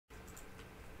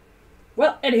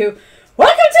Well, anywho,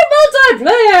 welcome to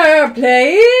Multiplayer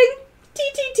playing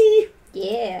TTT.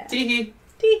 Yeah. Teehee.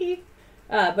 Teehee.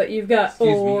 But you've got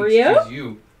Excuse Oreo. me, excuse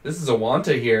you. This is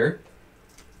Awanta here.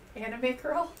 Anime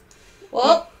girl.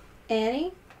 Well,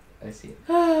 Annie. I see it.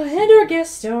 And our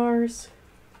guest stars.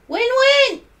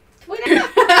 Win-win!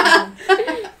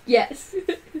 Yes.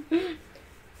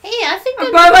 Hey, I think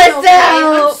I'm By doing okay.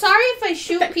 myself. I'm sorry if I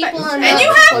shoot people on And you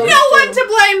have no one to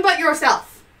blame but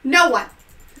yourself. No one.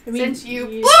 I mean, Since you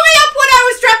blew me up when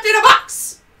I was trapped in a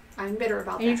box. I'm bitter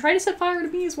about And you that. tried to set fire to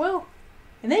me as well.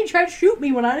 And then you tried to shoot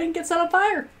me when I didn't get set on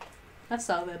fire. I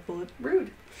saw that bullet.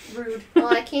 Rude. Rude. Well,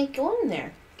 I can't go in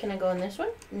there. Can I go in this one?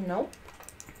 Nope.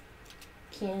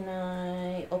 Can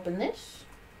I open this?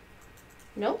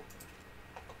 Nope.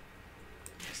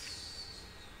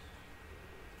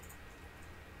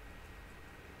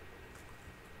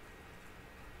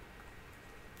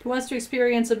 Who wants to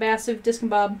experience a massive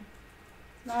discombob?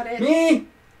 Not it. Me!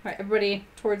 Alright, everybody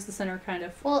towards the center, kind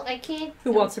of. Well, I can't.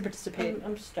 Who wants to participate?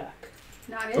 I'm stuck.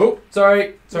 Not it. Oh,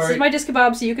 sorry. This is my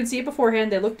discobob, so you can see it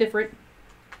beforehand. They look different.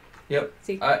 Yep.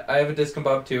 See? I have a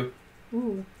discombob too.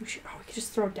 Ooh, we could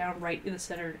just throw it down right in the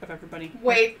center of everybody.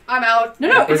 Wait, I'm out.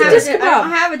 No, it's a I discobob. I don't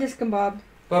have a discobob.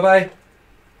 Bye-bye.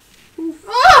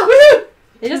 Oh!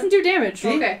 It doesn't do damage.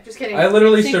 See? Okay, just kidding. I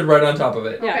literally See? stood right on top of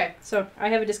it. Yeah, Okay. so I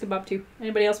have a discobob too.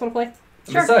 Anybody else want to play?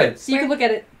 And besides, So you can look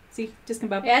at it. See,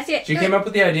 discobob. Yeah, I see it. she came up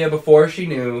with the idea before she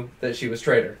knew that she was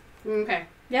traitor. Okay.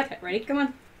 Yep. Okay, ready? Come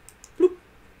on. Bloop.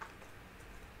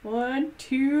 1,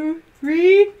 2,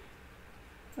 3.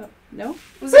 Oh, no?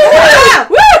 Was it?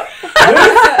 Woo!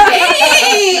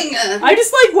 Dang! I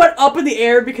just like went up in the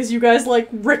air because you guys like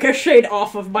ricocheted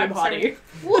off of my body.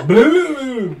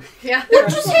 Boom! Yeah. What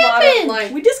there's just a lot of, happened?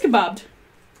 like, We discobobbed.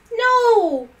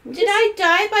 No! Did I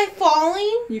die by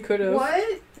falling? You could have.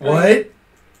 what? What?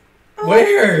 Oh.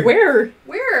 Where? Where?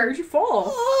 Where? Where'd you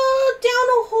fall? Oh, down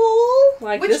a hole?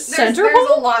 Like Which, this there's center a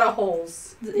hole? lot of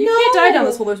holes. You can't die down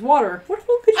this hole. There's water. What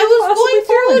hole could you I was possibly going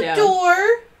fall through a down?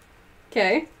 door,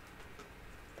 Okay.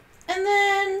 and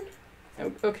then...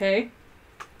 Okay.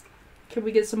 Can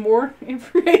we get some more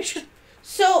information?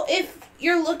 So, if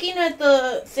you're looking at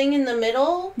the thing in the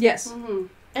middle, Yes. Mm-hmm.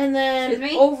 and then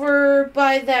Excuse me? over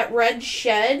by that red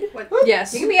shed,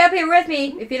 Yes. You can be up here with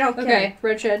me if you don't kill Okay. me.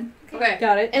 Red shed. Okay.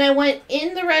 Got it. and I went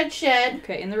in the red shed,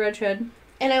 Okay. In the red shed.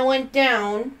 and I went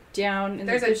down. Down. And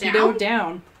There's a no down?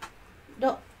 down.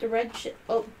 No, the red shed.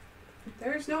 Oh,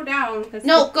 There's no down. That's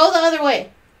no, go the other way.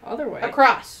 the other way.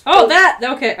 Across. Oh, that.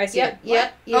 Okay. I see Yep, it.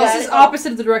 yep. You Oh, got this is it.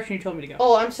 opposite of the direction you told me to go.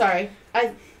 Oh, I'm sorry.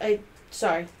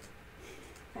 Sorry.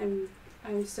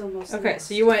 I'm still mostly Okay, lost.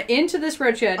 so you went into this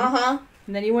red shed, Uh-huh,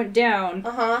 and then you went down.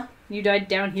 uh-huh, You died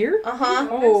down here? uh-huh.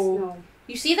 Oh. No.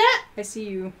 You see that? I see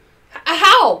you.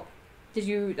 How? Did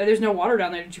you... there's no water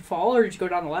down there. Did you fall, or did you go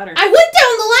down the ladder? I went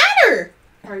down the ladder!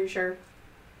 Are you sure?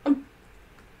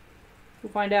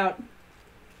 We'll find out.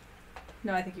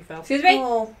 No, I think you fell. Excuse me?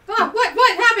 Oh. Ah,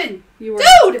 what happened? You were...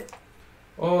 Dude!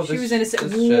 Oh, She this, was innocent.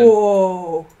 this shed.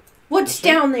 Whoa. What's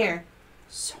down there?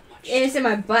 So much. It's in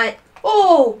my butt.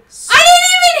 Oh! I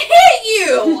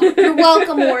didn't even hit you! You're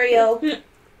welcome, Oreo.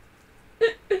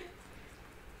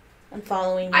 I'm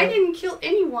following you. I didn't kill I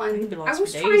anyone. think we I lost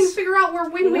was for trying days. to figure out where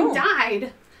No. Win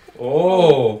died.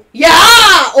 Oh. Yeah!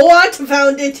 Oh, I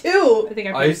found it too! I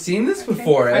think I've seen this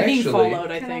before, I'm being actually.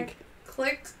 followed, I Can think.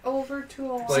 Click over to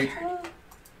Awanta. Like-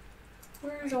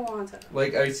 Where's Awanta?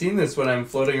 Like, I've seen this when I'm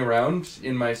floating around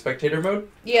in my spectator mode.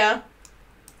 Yeah.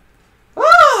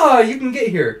 Ah, you can get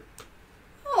here.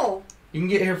 Oh. You can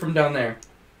get here from down there.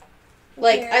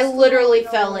 Like, Yes. I literally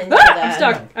No. fell into Ah! that. I'm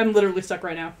stuck. I'm literally stuck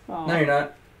right now. Aw. No, you're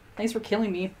not. Thanks for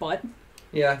killing me, but...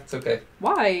 Yeah, it's okay.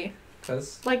 Why?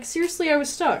 Because Like, seriously, I was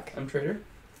stuck. I'm traitor.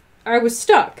 I was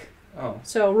stuck. Oh.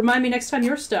 So, remind me next time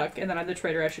you're stuck, and then I'm the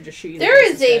traitor, I should just shoot you. in the There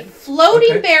face is a instead.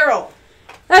 floating Okay. barrel.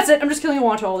 That's it. I'm just killing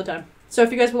Awanta all the time. So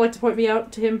if you guys would like to point me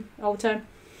out to him all the time,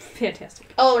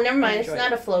 fantastic. Oh, never mind. It's Enjoy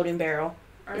not it. a floating barrel.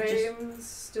 I'm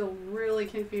still really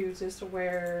confused as to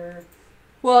where...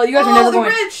 Well, you guys are never the going.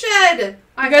 red shed!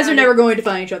 You guys are never going to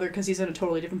find each other because he's in a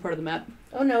totally different part of the map,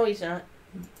 Oh, no, he's not.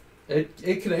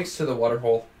 It connects to the water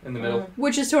hole in the middle.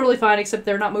 which is totally fine. Except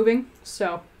they're not moving.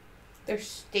 So They're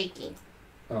staking.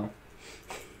 Oh.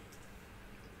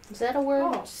 Is that a word?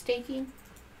 Oh. Staking?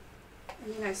 I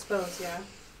mean, I suppose, yeah.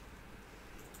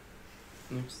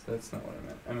 Oops, that's not what I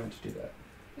meant. I meant to do that.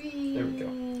 There we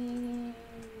go.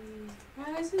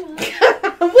 Rising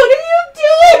up What are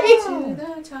you doing? to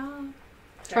the top.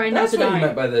 trying not That's to what you die.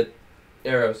 meant by the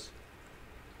arrows.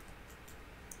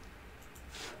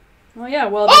 Well, yeah.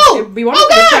 Well, Oh! we wanted Oh,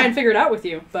 to God! try and figure it out with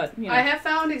you, but you know. I have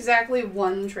found exactly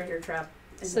one traitor trap.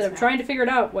 Instead of trying to figure it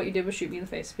out, what you did was shoot me in the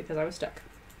face because I was stuck.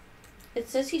 It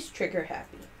says he's trigger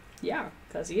happy. Yeah,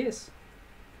 because he is.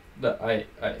 I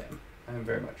am. I'm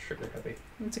very much trigger happy.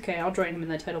 It's okay, I'll join him in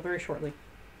that title very shortly.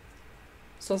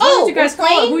 So as long as you guys we're call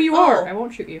out playing? who you are, Oh. I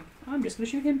won't shoot you. I'm just gonna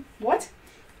shoot him. What?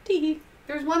 Tee.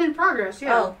 There's one in progress,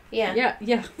 yeah. Oh, yeah.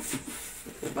 Yeah. I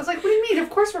was like, what do you mean? Of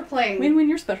course we're playing. Win-win,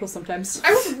 you're special sometimes.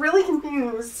 I was really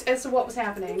confused as to what was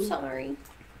happening. I'm sorry.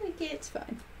 It's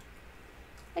fine.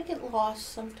 I get lost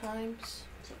sometimes.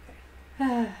 It's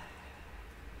okay.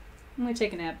 I'm gonna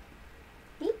take a nap.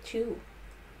 Me too.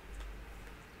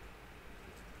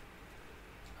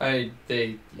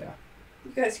 Yeah.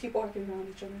 You guys keep walking around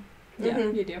each other. Yeah,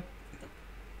 Mhm. you do.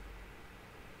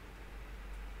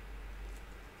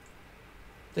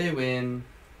 They win.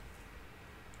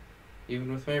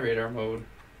 Even with my radar mode.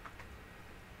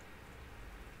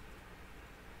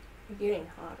 You're getting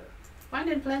hotter. Why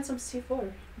didn't plant some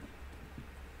C4?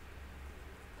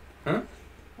 Huh?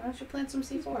 Why don't you plant some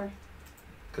C4?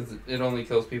 Because it only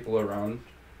kills people around.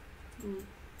 Mm.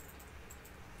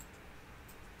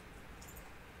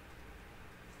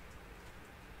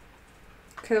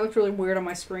 Okay, it looked really weird on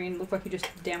my screen. Looked like you just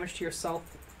damaged to yourself.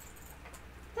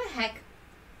 The heck?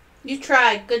 You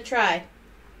tried. Good try.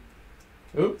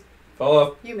 Oop. Fall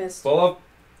off. You missed. Fall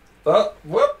off.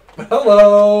 Whoop.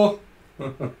 Hello.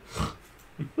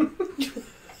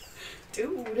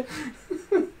 Dude.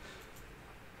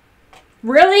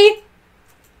 Really?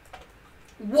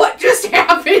 What just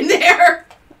happened there?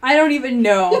 I don't even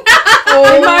know.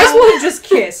 Oh, We might as well have just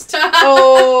kissed.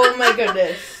 Oh my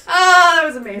goodness. Oh, that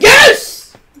was amazing.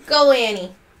 Yes! Go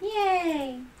Annie.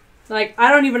 Yay. Like,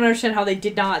 I don't even understand how they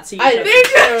did not see each I- other. They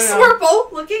just I don't were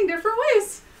both looking different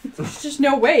ways. There's just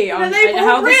no way on And they both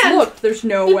how this ran. looked. There's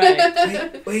no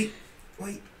way. Wait.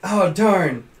 Oh,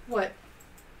 darn. What?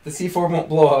 The C4 won't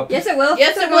blow up. Yes, it will.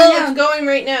 Yes, It's it going will. down. It's going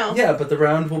right now. Yeah, but the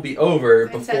round will be over In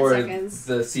 10 before seconds.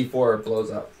 the C4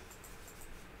 blows up.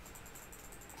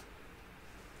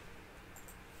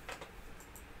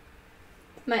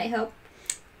 Might help.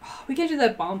 We can't do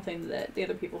that bomb thing that the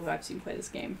other people who I've seen play this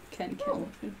game can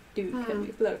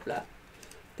do. Blah, blah.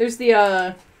 There's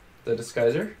the, The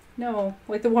disguiser? no,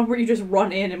 like the one where you just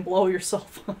run in and blow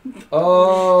yourself up.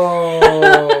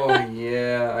 Oh,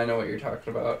 yeah, I know what you're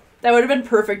talking about. That would have been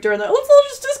perfect during that. Let's all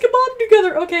just discombobb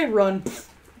together. Okay, run.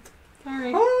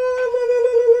 Sorry.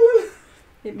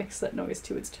 It makes that noise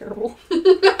too. It's terrible.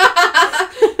 It's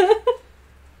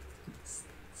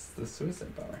the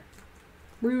suicide bomber.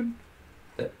 Rude.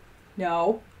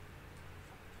 No.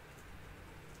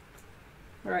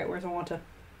 Alright, where's Awanta?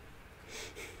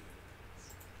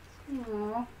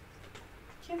 Aww.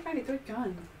 Can't find a good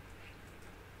gun.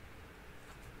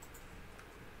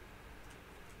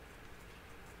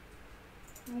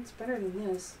 It's better than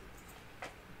this.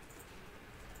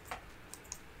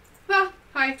 Ah!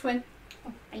 Hi, twin.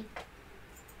 Oh, hi.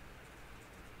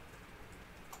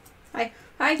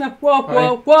 No, whoa, Hi.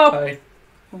 whoa, whoa! Hi.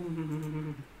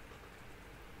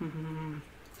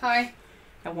 Hi.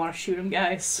 I want to shoot him,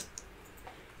 guys.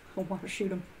 I want to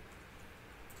shoot him.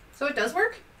 So it does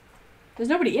work? There's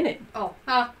nobody in it. Oh.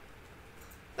 Ah!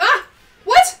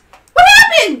 What? What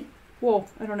happened? Whoa,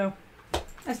 I don't know.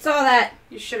 I saw that.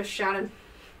 You should have shot him.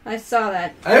 I saw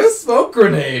that. I have a smoke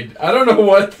grenade. I don't know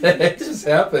what the heck just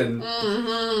happened.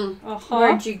 Mm-hmm. Uh-huh.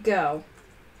 Where'd you go?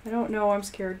 I don't know, I'm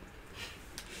scared.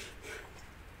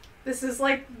 This is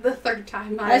like the third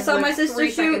time I saw my sister 3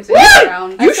 shoot. seconds in the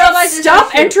round. I You saw my should sister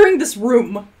stop shoot. entering this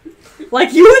room.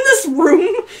 Like, you in this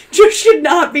room just should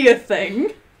not be a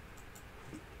thing.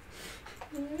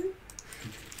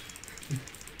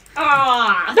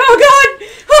 Ah! Oh god!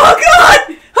 Oh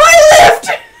god! I lived!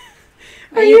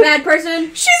 Are you a bad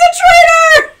person? She's a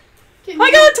traitor! Can I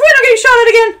you- got a twin, I'm getting shot at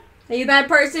again! Are you a bad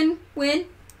person? Win?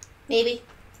 Maybe.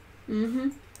 Mm-hmm.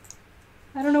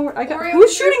 I don't know where I got. Oreo,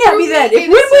 Who's did you shooting at me prove then? me If Win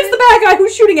was innocent? the bad guy,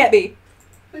 who's shooting at me?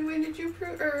 When did you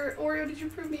prove, or Oreo, did you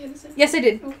prove me innocent? Yes, I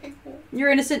did. Okay, cool. You're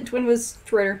innocent, Twin was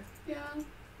traitor. Yeah.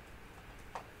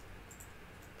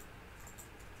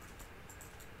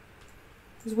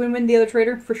 Was Win the other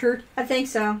traitor, for sure? I think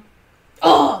so.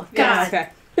 Oh, Yes. God.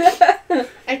 Okay.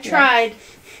 I tried.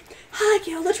 I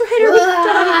killed the traitor!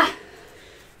 Ah.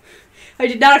 I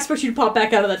did not expect you to pop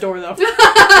back out of that door, though. Like,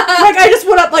 I just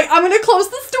went up, like, I'm gonna close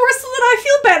this door so that I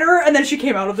feel better, and then she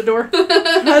came out of the door.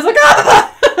 And I was like,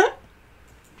 ah!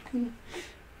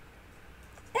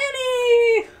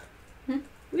 Annie!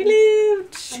 We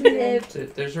lived! We lived.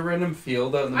 There's a random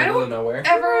field out in the I middle don't of nowhere.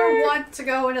 Ever want to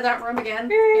go into that room again,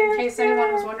 in case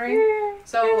anyone was wondering.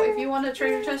 So if you want to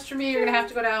traitor test for me, you're gonna have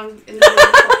to go down in the middle of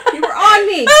the You were on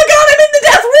me! Oh god, I'm in the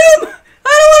death room! I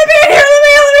don't want to be in here! Let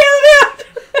me out!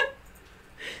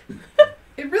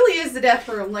 is the death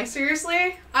room? Like,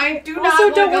 seriously? I do Also, not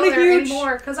want to don't go want a there huge-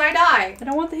 anymore, because I die. I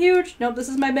don't want the huge. Nope, this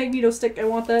is my Magneto stick. I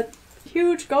want that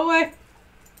huge. Go away.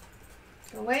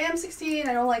 Go away, M16.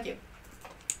 I don't like you.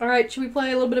 Alright, should we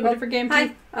play a little bit of a different game? Hi.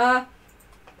 Too?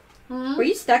 Hmm? Were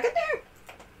you stuck in there?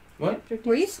 What?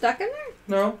 Were you stuck in there?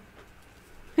 No.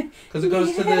 Because it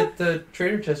goes to the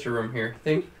trader tester room here.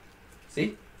 Think.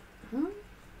 See?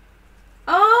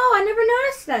 Oh, I never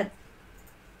noticed that.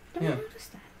 Don't Yeah. notice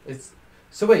that. It's.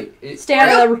 So wait. Stay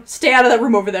out of that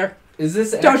room over there. Is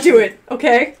this? Don't do it,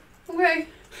 okay? Okay.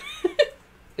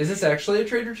 Is this actually a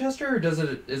trader tester, or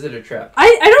is it a trap?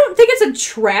 I don't think it's a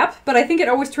trap, but I think it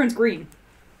always turns green.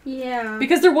 Yeah.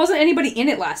 Because there wasn't anybody in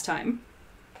it last time.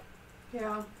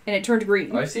 Yeah. And it turned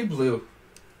green. Oh, I see blue.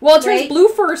 Well, it turns Wait. blue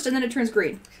first, and then it turns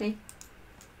green. See?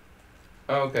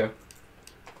 Oh, okay.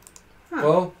 Huh.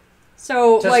 Well,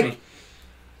 So, test like, me.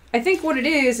 I think what it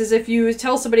is if you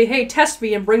tell somebody, hey, test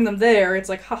me, and bring them there, it's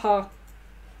like, haha.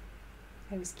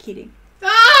 I was kidding.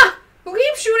 Ah! Who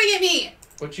keeps shooting at me?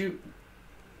 What you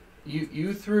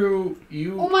threw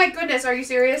Oh my goodness, are you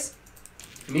serious?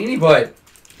 meanie butt.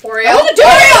 Oreo? I wasn't doing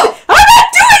anything! I'm not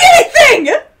doing anything!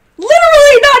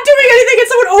 Literally not doing anything, and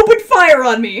someone opened fire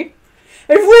on me.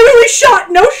 I've literally shot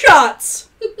no shots.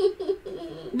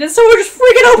 Then someone just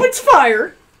freaking opens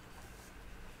fire.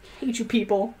 I hate you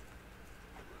people.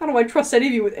 How do I trust any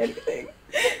of you with anything?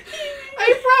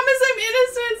 I promise I'm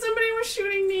innocent. Somebody was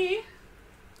shooting me.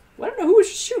 Well, I don't know who was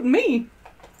shooting me.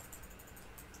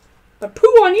 But poo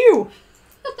on you.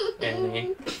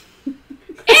 Annie.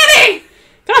 Annie!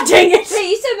 God dang it! Hey,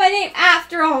 you said my name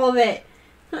after all of it.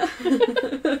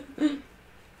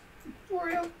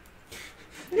 Oreo.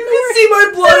 You can see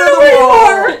my blood I on don't know where the you wall.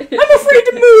 are. I'm afraid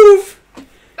to move.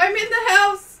 I'm in the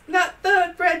house, not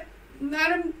the bread.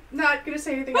 I'm not gonna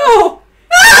say anything else. Oh!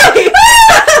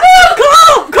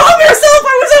 Calm yourself!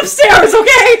 I was upstairs,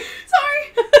 okay? Sorry,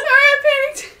 I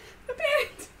panicked. I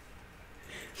panicked.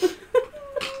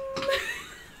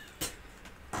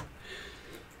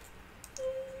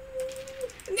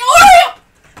 No, Oreo!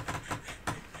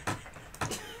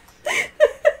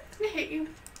 I hate you.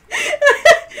 I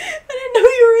didn't know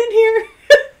you were in here.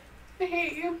 I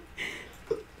hate you.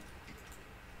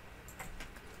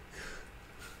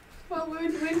 Well,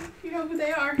 when you know who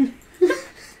they are,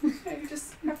 I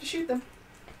just have to shoot them.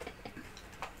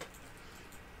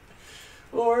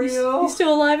 Oreo. You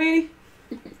still alive, Annie?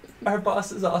 Our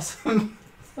boss is awesome.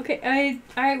 Okay,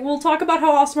 I will talk about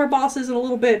how awesome our boss is in a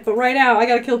little bit, but right now I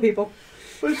gotta kill people.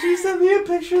 But she sent me a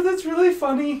picture that's really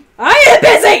funny. I am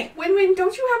busy! Win-Win,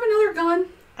 don't you have another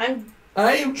gun?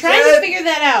 I am Trying dead. to figure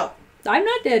that out. I'm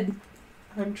not dead.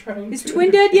 I'm trying Is to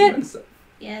Twin dead entertain yet? myself.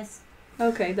 Yes.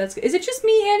 Okay, that's good. Is it just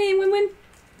me, Annie, and Win-Win?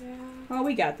 Yeah. Oh,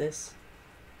 we got this.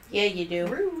 Yeah, you do.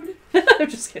 Rude. I'm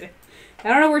just kidding. I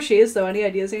don't know where she is, though. Any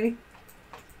ideas, Annie?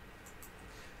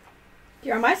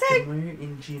 You're on my side? Somewhere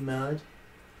in Gmod.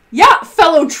 Yeah,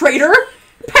 fellow traitor!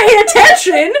 Pay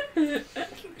attention!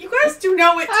 You guys do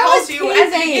know it I tells was you at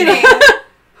the teasing. beginning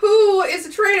who is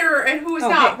a traitor and who is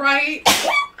not, Okay. right?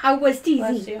 I was Bless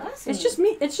teasing. you.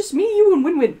 It's just me, you, and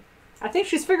Win-Win. I think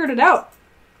she's figured it out.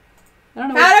 I don't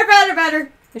know.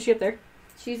 Better. Is she up there?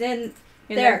 She's in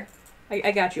In there.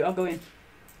 I got you. I'll go in.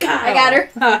 I got her.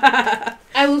 her.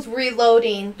 I was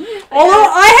reloading. Although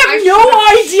I have no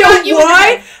shot you idea in the why.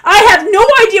 head. I have no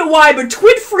idea why, but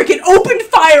Twin freaking opened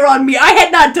fire on me. I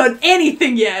had not done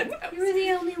anything yet. You were the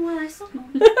only one I saw.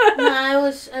 No, I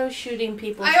was shooting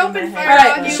people. I from opened my fire head.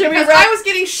 Alright, on you should we because wrap- I was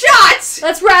getting shot!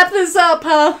 Let's wrap this up,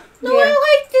 huh? No, Yeah.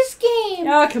 I like this game.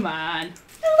 Oh, come on.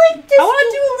 I like this I want to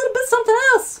game. do a little bit something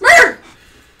else. Murder!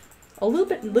 A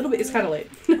little bit. It's kind of late.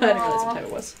 I didn't realize what time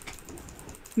it was.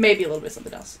 Maybe a little bit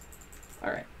something else. All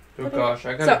right. Oh gosh,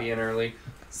 I gotta So- be in early.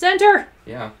 Center.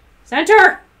 Yeah.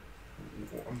 Center.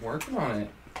 I'm working on it.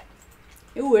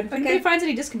 Ooh, and if anybody Okay. finds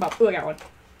any disc kebabs. Ooh, I got one.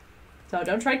 So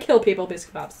don't try to kill people,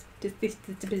 bisc kebabs.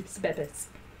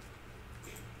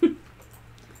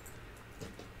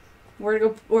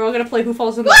 We're all gonna play Who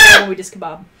Falls in the Hole when we disc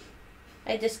kebab.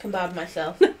 I just kebabbed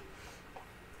myself.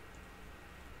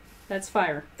 That's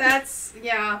fire. That's,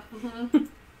 yeah. Mm-hmm.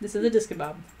 This is a disc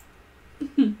kebab.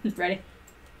 Ready?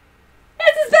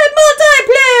 This is that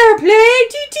multiplayer play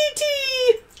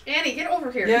TTT. Annie, get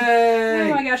over here.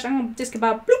 Yay! Oh my gosh, I'm gonna disc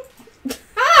kebab. Bloop.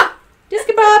 Ah! Disc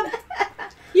kebab.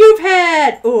 You've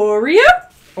had Oreo.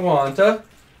 Wanta.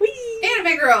 Whee.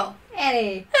 Anime girl.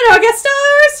 Eddie. And our guest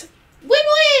stars.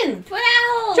 Win-win! Twin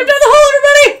owl! Jump down the hole,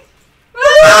 everybody.